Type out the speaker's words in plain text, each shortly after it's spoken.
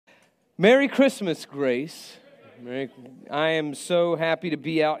Merry Christmas, Grace. I am so happy to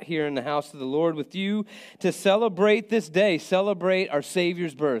be out here in the house of the Lord with you to celebrate this day, celebrate our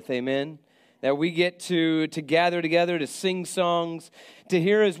Savior's birth, amen? That we get to gather together, to sing songs, to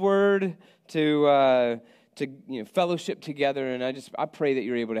hear His word, to fellowship together, and I pray that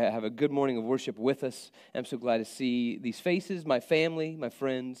you're able to have a good morning of worship with us. I'm so glad to see these faces, my family, my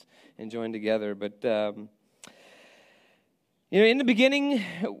friends, and join together, but... in the beginning,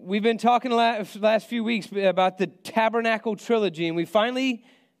 we've been talking the last few weeks about the Tabernacle Trilogy, and we finally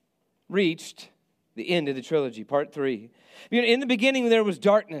reached the end of the trilogy, part 3. In the beginning, there was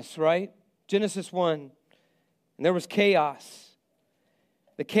darkness, right? Genesis 1. And there was chaos.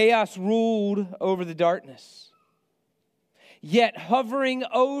 The chaos ruled over the darkness. Yet hovering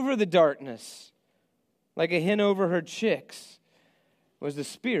over the darkness, like a hen over her chicks, was the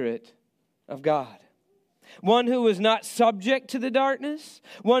Spirit of God. One who was not subject to the darkness,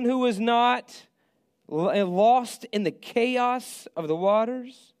 one who was not lost in the chaos of the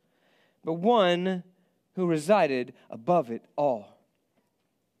waters, but one who resided above it all.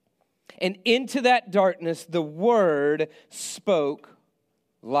 And into that darkness, the Word spoke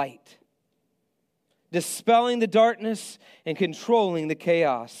light, dispelling the darkness and controlling the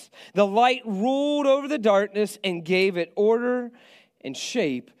chaos. The light ruled over the darkness and gave it order and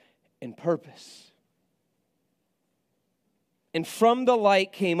shape and purpose. And from the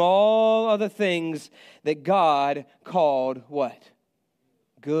light came all other things that God called what?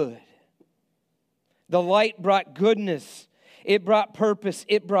 Good. The light brought goodness. It brought purpose.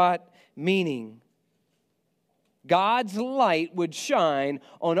 It brought meaning. God's light would shine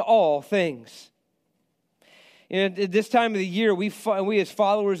on all things. At this time of the year, we as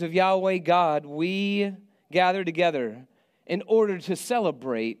followers of Yahweh God, we gather together in order to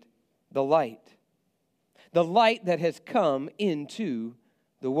celebrate the light. The light that has come into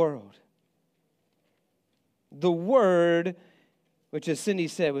the world. The Word, which as Cindy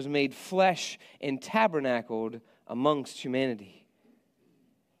said, was made flesh and tabernacled amongst humanity.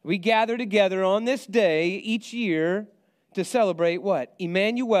 We gather together on this day each year to celebrate what?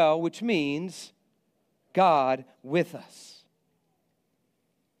 Emmanuel, which means God with us.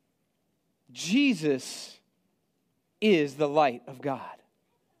 Jesus is the light of God.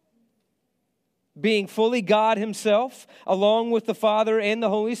 Being fully God Himself, along with the Father and the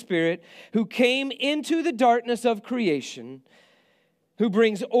Holy Spirit, who came into the darkness of creation, who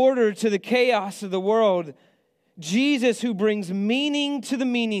brings order to the chaos of the world. Jesus, who brings meaning to the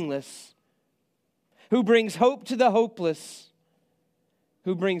meaningless, who brings hope to the hopeless,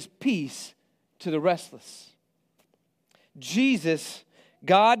 who brings peace to the restless. Jesus,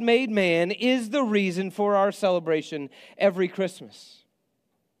 God made man, is the reason for our celebration every Christmas.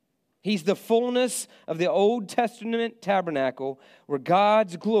 He's the fullness of the Old Testament tabernacle where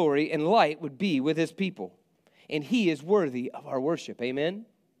God's glory and light would be with His people. And He is worthy of our worship. Amen?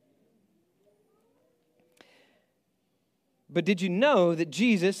 But did you know that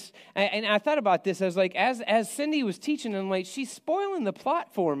Jesus, and I thought about this, I was like, as Cindy was teaching, I'm like, she's spoiling the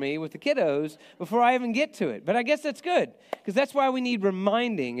plot for me with the kiddos before I even get to it. But I guess that's good, because that's why we need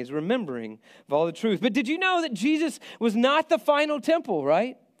reminding, is remembering of all the truth. But did you know that Jesus was not the final temple,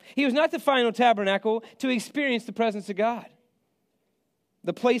 right? He was not the final tabernacle to experience the presence of God,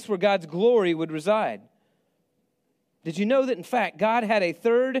 the place where God's glory would reside. Did you know that, in fact, God had a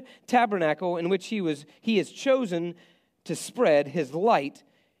third tabernacle in which He has chosen to spread His light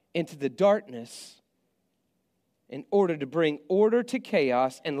into the darkness in order to bring order to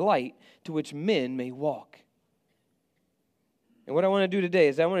chaos and light to which men may walk? And what I want to do today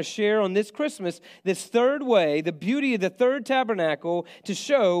is I want to share on this Christmas this third way, the beauty of the third tabernacle, to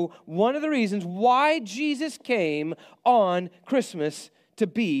show one of the reasons why Jesus came on Christmas to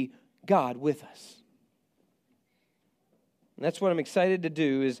be God with us. And that's what I'm excited to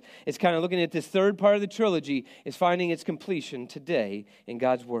do is kind of looking at this third part of the trilogy, is finding its completion today in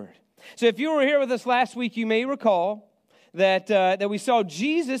God's Word. So if you were here with us last week, you may recall that we saw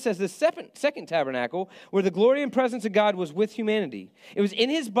Jesus as the second tabernacle, where the glory and presence of God was with humanity. It was in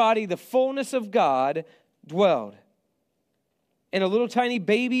His body the fullness of God dwelled. And a little tiny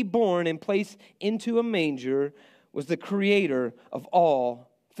baby born and placed into a manger was the creator of all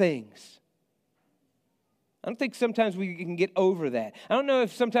things. I don't think sometimes we can get over that. I don't know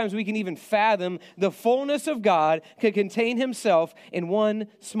if sometimes we can even fathom the fullness of God could contain Himself in one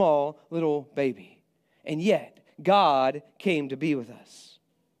small little baby. And yet, God came to be with us.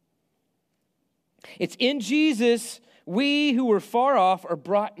 It's in Jesus we who were far off are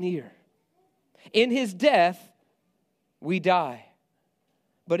brought near. In His death, we die.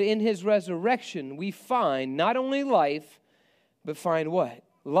 But in His resurrection, we find not only life, but find what?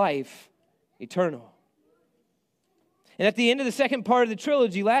 life eternal. And at the end of the second part of the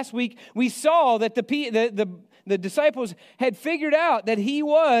trilogy, last week, we saw that the disciples had figured out that he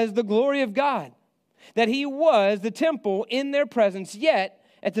was the glory of God, that he was the temple in their presence. Yet,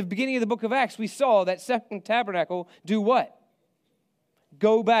 at the beginning of the book of Acts, we saw that second tabernacle do what?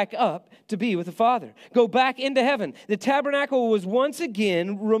 Go back up to be with the Father. Go back into heaven. The tabernacle was once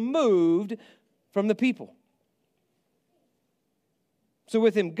again removed from the people. So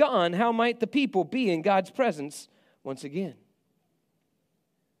with him gone, how might the people be in God's presence once again?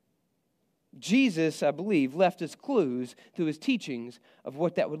 Jesus, I believe, left us clues through his teachings of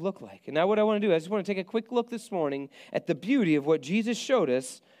what that would look like. And now what I want to do, I just want to take a quick look this morning at the beauty of what Jesus showed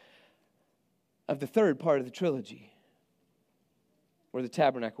us of the third part of the trilogy, where the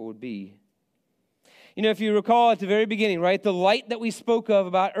tabernacle would be. You know, if you recall at the very beginning, right, the light that we spoke of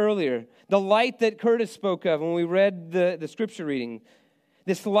about earlier, the light that Curtis spoke of when we read the scripture reading,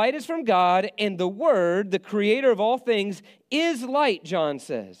 this light is from God, and the Word, the creator of all things, is light, John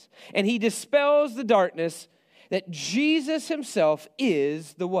says. And he dispels the darkness, that Jesus himself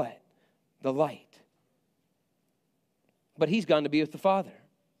is the what? The light. But he's gone to be with the Father.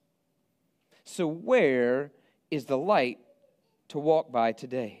 So where is the light to walk by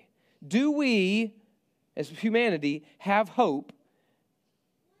today? Do we, as humanity, have hope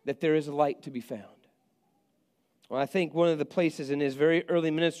that there is a light to be found? Well, I think one of the places in his very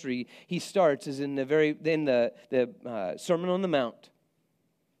early ministry he starts is in the Sermon on the Mount.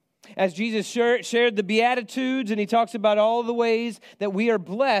 As Jesus shared the Beatitudes, and he talks about all the ways that we are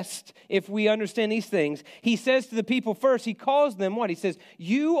blessed if we understand these things, he says to the people first, he calls them what? He says,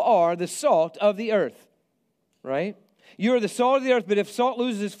 you are the salt of the earth, right? You are the salt of the earth, but if salt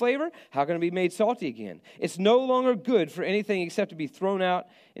loses its flavor, how can it be made salty again? It's no longer good for anything except to be thrown out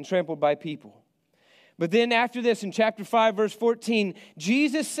and trampled by people. But then after this, in chapter 5, verse 14,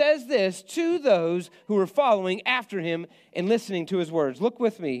 Jesus says this to those who are following after him and listening to his words. Look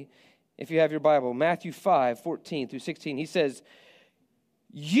with me, if you have your Bible, Matthew 5, 14 through 16. He says,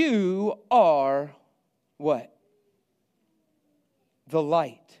 you are what? The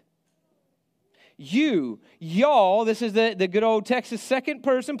light. Y'all, this is the good old Texas second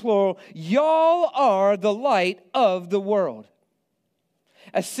person plural, y'all are the light of the world.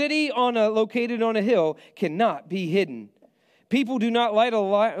 A city located on a hill cannot be hidden. People do not light a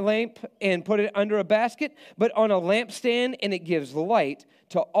lamp and put it under a basket, but on a lampstand, and it gives light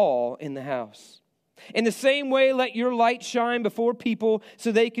to all in the house. In the same way, let your light shine before people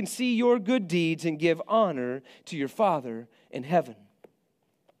so they can see your good deeds and give honor to your Father in heaven.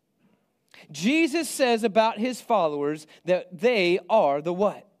 Jesus says about his followers that they are the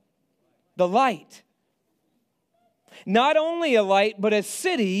what? The light. Not only a light, but a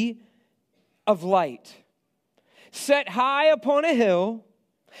city of light. Set high upon a hill,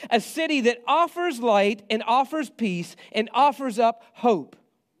 a city that offers light and offers peace and offers up hope.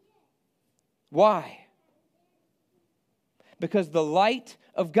 Why? Because the light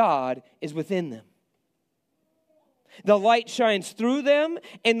of God is within them. The light shines through them,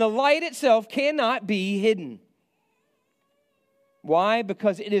 and the light itself cannot be hidden. Why?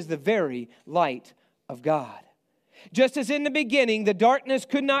 Because it is the very light of God. Just as in the beginning, the darkness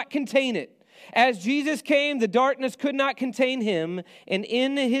could not contain it. As Jesus came, the darkness could not contain him. And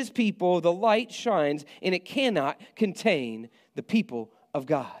in his people, the light shines, and it cannot contain the people of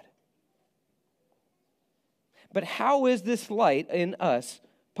God. But how is this light in us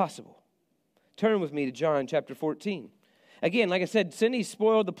possible? Turn with me to John chapter 14. Again, like I said, Cindy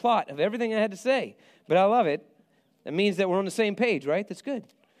spoiled the plot of everything I had to say. But I love it. That means that we're on the same page, right? That's good.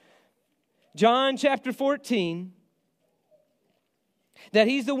 John chapter 14. That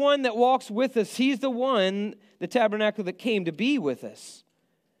he's the one that walks with us. He's the one, the tabernacle that came to be with us.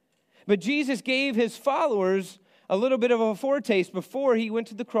 But Jesus gave his followers a little bit of a foretaste before he went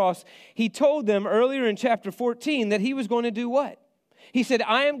to the cross. He told them earlier in chapter 14 that he was going to do what? He said,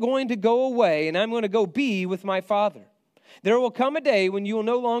 I am going to go away and I'm going to go be with my Father. There will come a day when you will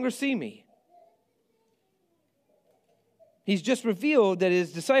no longer see me. He's just revealed that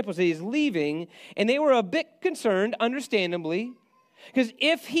his disciples, that he's leaving, and they were a bit concerned, understandably. Because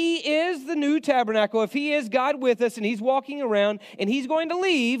if he is the new tabernacle, if he is God with us and he's walking around and he's going to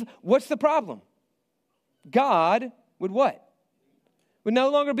leave, what's the problem? God would what? Would no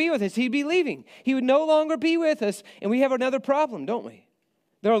longer be with us. He'd be leaving. He would no longer be with us, and we have another problem, don't we?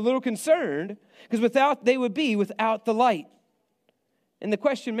 They're a little concerned because they would be without the light. And the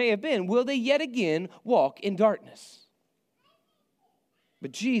question may have been, will they yet again walk in darkness?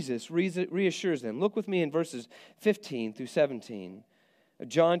 But Jesus reassures them. Look with me in verses 15 through 17.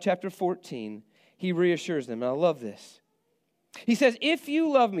 John chapter 14, he reassures them. And I love this. He says, if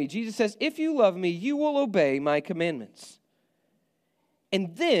you love me, Jesus says, if you love me, you will obey my commandments.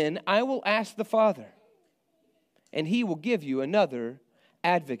 And then I will ask the Father, and he will give you another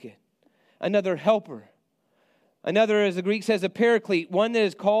advocate, another helper, another, as the Greek says, a paraclete, one that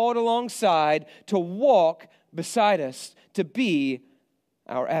is called alongside to walk beside us, to be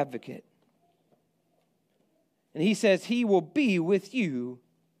our advocate. And he says he will be with you,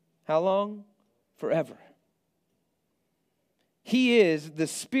 how long? Forever. He is the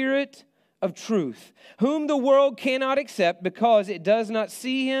Spirit of truth, whom the world cannot accept because it does not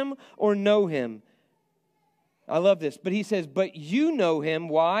see him or know him. I love this. But he says, but you know him.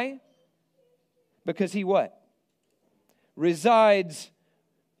 Why? Because he what? Resides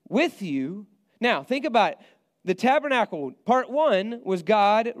with you. Now, think about it. The tabernacle, part 1, was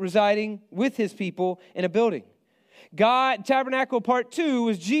God residing with his people in a building. Tabernacle part 2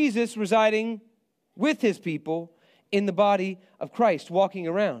 was Jesus residing with his people in the body of Christ, walking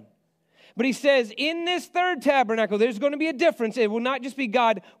around. But he says, in this third tabernacle, there's going to be a difference. It will not just be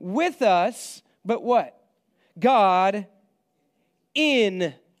God with us, but what? God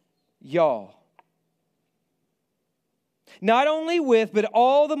in y'all. Not only with, but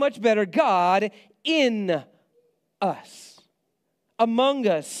all the much better, God in us, among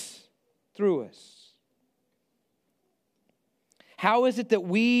us, through us. How is it that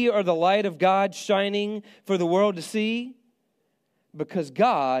we are the light of God shining for the world to see? Because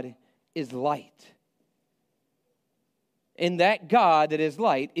God is light. And that God that is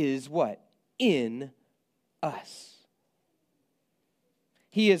light is what? In us.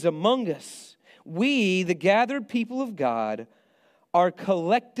 He is among us. We, the gathered people of God, are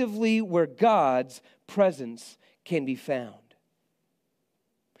collectively where God's presence can be found.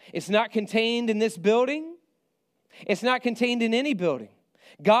 It's not contained in this building. It's not contained in any building.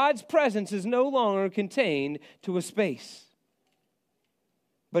 God's presence is no longer contained to a space.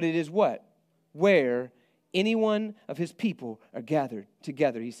 But it is what? Where any one of his people are gathered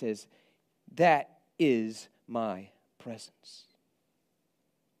together. He says, that is my presence.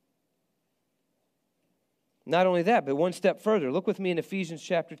 Not only that, but one step further. Look with me in Ephesians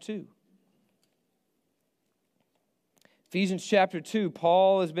chapter 2. Ephesians chapter 2,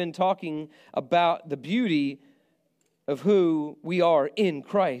 Paul has been talking about the beauty of who we are in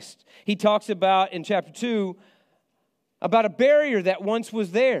Christ. He talks about, in chapter 2, about a barrier that once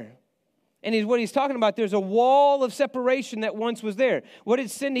was there. And what he's talking about, there's a wall of separation that once was there. What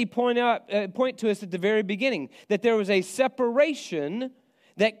did Cindy point to us at the very beginning? That there was a separation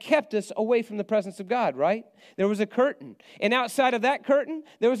that kept us away from the presence of God, right? There was a curtain. And outside of that curtain,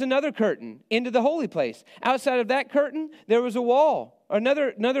 there was another curtain into the holy place. Outside of that curtain, there was a wall.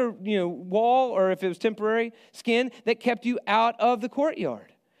 Another wall, or if it was temporary, skin that kept you out of the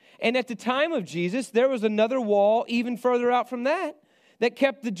courtyard. And at the time of Jesus, there was another wall even further out from that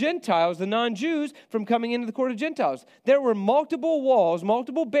kept the Gentiles, the non-Jews, from coming into the court of Gentiles. There were multiple walls,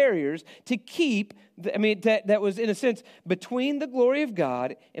 multiple barriers to keep, that was in a sense between the glory of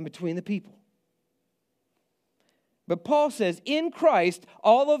God and between the people. But Paul says, in Christ,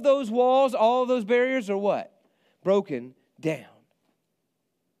 all of those walls, all of those barriers are what? Broken down.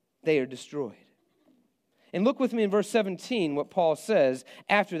 They are destroyed. And look with me in verse 17 what Paul says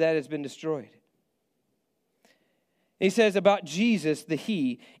after that has been destroyed. He says about Jesus,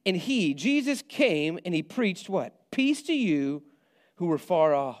 Jesus came and he preached what? Peace to you who were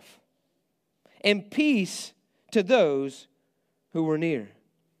far off, and peace to those who were near.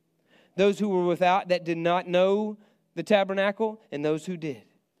 Those who were without, that did not know the tabernacle, and those who did.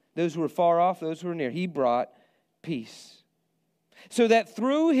 Those who were far off, those who were near. He brought peace. So that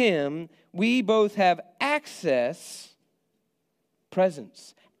through him we both have access,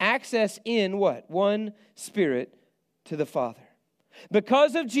 presence, access in what? One Spirit to the Father.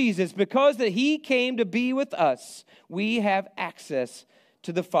 Because of Jesus, because that he came to be with us, we have access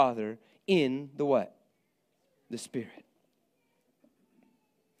to the Father in the what? The Spirit.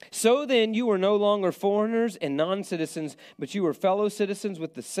 So then you are no longer foreigners and non-citizens, but you are fellow citizens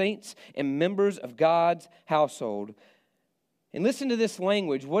with the saints and members of God's household. And listen to this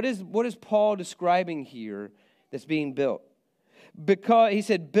language. What is Paul describing here that's being built? Because he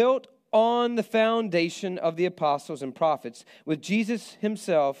said, built on the foundation of the apostles and prophets, with Jesus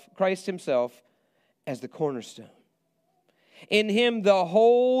himself, Christ himself, as the cornerstone. In him the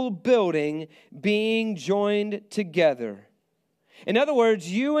whole building being joined together. In other words,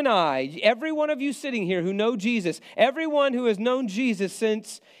 you and I, every one of you sitting here who know Jesus, everyone who has known Jesus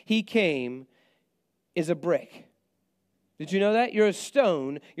since he came is a brick. Did you know that? You're a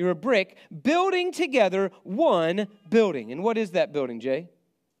stone, you're a brick, building together one building. And what is that building, Jay?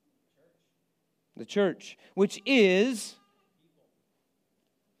 The church, which is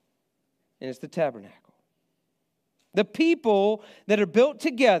and it's the tabernacle. The people that are built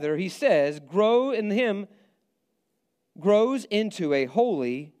together, he says, grows into a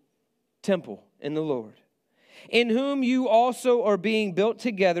holy temple in the Lord, in whom you also are being built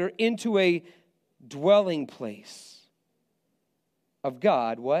together into a dwelling place of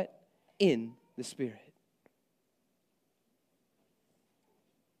God, what? In the Spirit.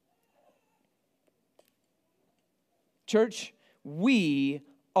 Church, we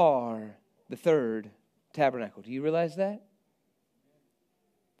are the third tabernacle. Do you realize that?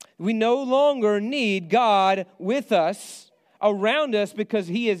 We no longer need God with us, around us, because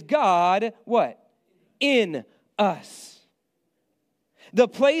he is God, what? In us. The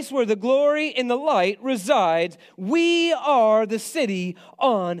place where the glory and the light resides. We are the city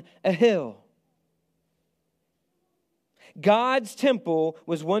on a hill. God's temple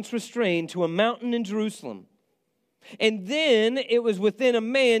was once restrained to a mountain in Jerusalem. And then it was within a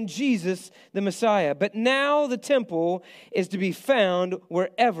man, Jesus, the Messiah. But now the temple is to be found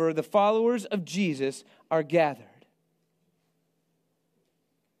wherever the followers of Jesus are gathered.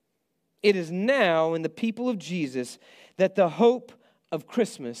 It is now in the people of Jesus that the hope of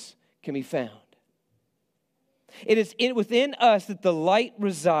Christmas can be found. It is within us that the light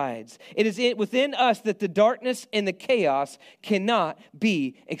resides. It is within us that the darkness and the chaos cannot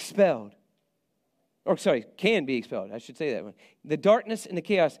be expelled. Can be expelled. I should say that one. The darkness and the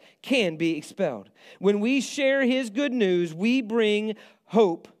chaos can be expelled. When we share his good news, we bring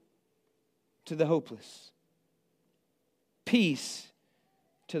hope to the hopeless, peace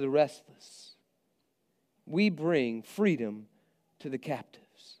to the restless. We bring freedom to the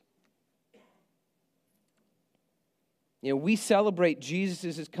captives. You know, we celebrate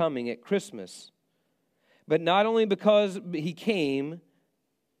Jesus' coming at Christmas, but not only because he came,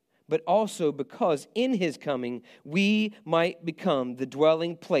 but also because in his coming, we might become the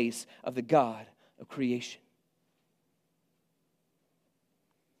dwelling place of the God of creation.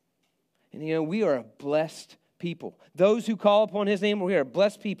 And you know, we are a blessed people. Those who call upon his name, we are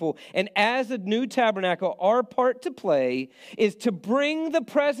blessed people. And as a new tabernacle, our part to play is to bring the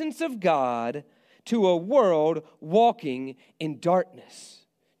presence of God to a world walking in darkness,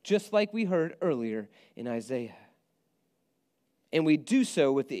 just like we heard earlier in Isaiah. And we do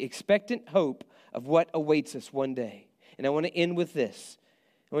so with the expectant hope of what awaits us one day. And I want to end with this.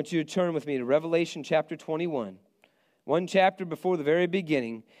 I want you to turn with me to Revelation chapter 21. One chapter before the very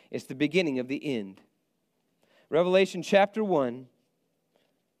beginning. It's the beginning of the end. Revelation chapter 1.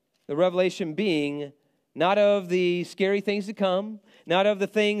 The revelation being not of the scary things to come, not of the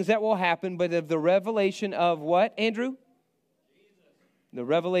things that will happen, but of the revelation of what, Andrew? Jesus. The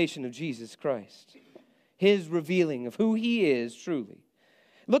revelation of Jesus Christ. His revealing of who he is truly.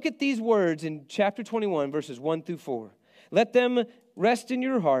 Look at these words in chapter 21, verses 1 through 4. Let them rest in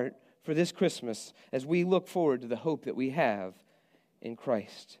your heart for this Christmas as we look forward to the hope that we have in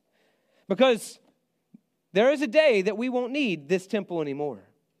Christ. Because there is a day that we won't need this temple anymore.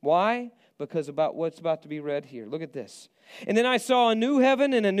 Why? Because about what's about to be read here. Look at this. And then I saw a new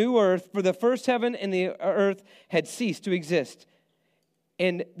heaven and a new earth, for the first heaven and the earth had ceased to exist.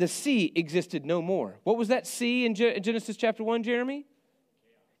 And the sea existed no more. What was that sea in Genesis chapter 1, Jeremy?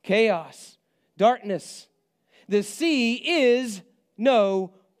 Chaos. Darkness. The sea is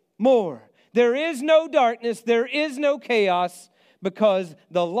no more. There is no darkness. There is no chaos because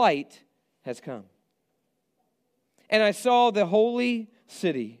the light has come. And I saw the holy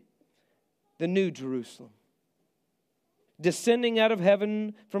city, the new Jerusalem, descending out of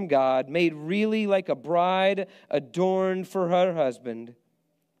heaven from God, made really like a bride adorned for her husband.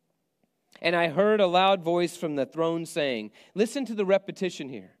 And I heard a loud voice from the throne saying, listen to the repetition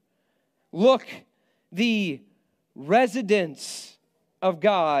here. Look, the residence of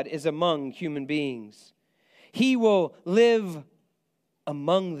God is among human beings. He will live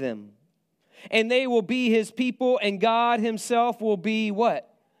among them. And they will be his people, and God himself will be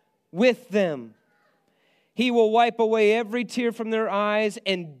what? With them. He will wipe away every tear from their eyes,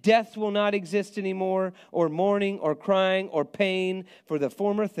 and death will not exist anymore, or mourning, or crying, or pain, for the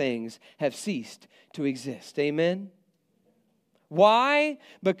former things have ceased to exist. Amen? Why?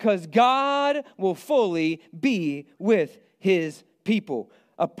 Because God will fully be with his people.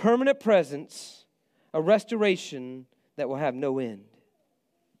 A permanent presence, a restoration that will have no end.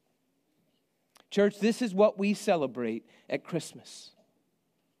 Church, this is what we celebrate at Christmas.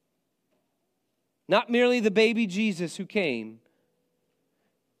 Not merely the baby Jesus who came,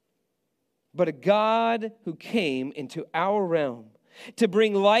 but a God who came into our realm to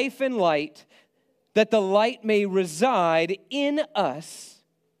bring life and light, that the light may reside in us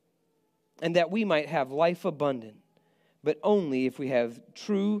and that we might have life abundant but only if we have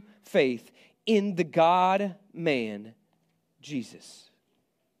true faith in the God-man, Jesus.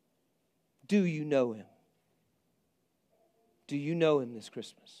 Do you know him? Do you know him this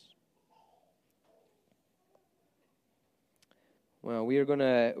Christmas? Well, we're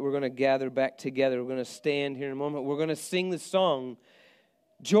gonna gather back together. We're gonna stand here in a moment. We're gonna sing the song,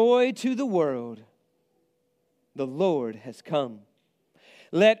 "Joy to the world, the Lord has come.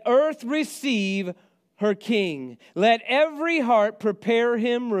 Let earth receive her King. Let every heart prepare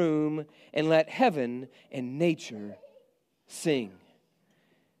him room, and let heaven and nature sing."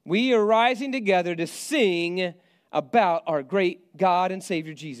 We are rising together to sing about our great God and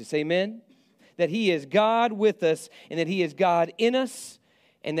Savior Jesus. Amen? That he is God with us, and that he is God in us,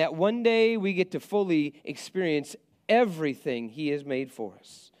 and that one day we get to fully experience everything he has made for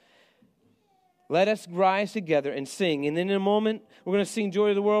us. Let us rise together and sing. And then in a moment, we're going to sing Joy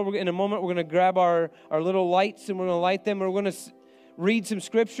to the World. In a moment, we're going to grab our little lights, and we're going to light them. We're going to read some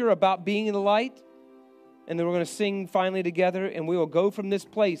scripture about being in the light. And then we're going to sing finally together, and we will go from this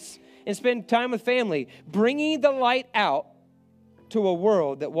place and spend time with family, bringing the light out to a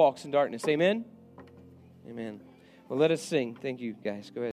world that walks in darkness. Amen? Amen. Well, let us sing. Thank you, guys. Go ahead.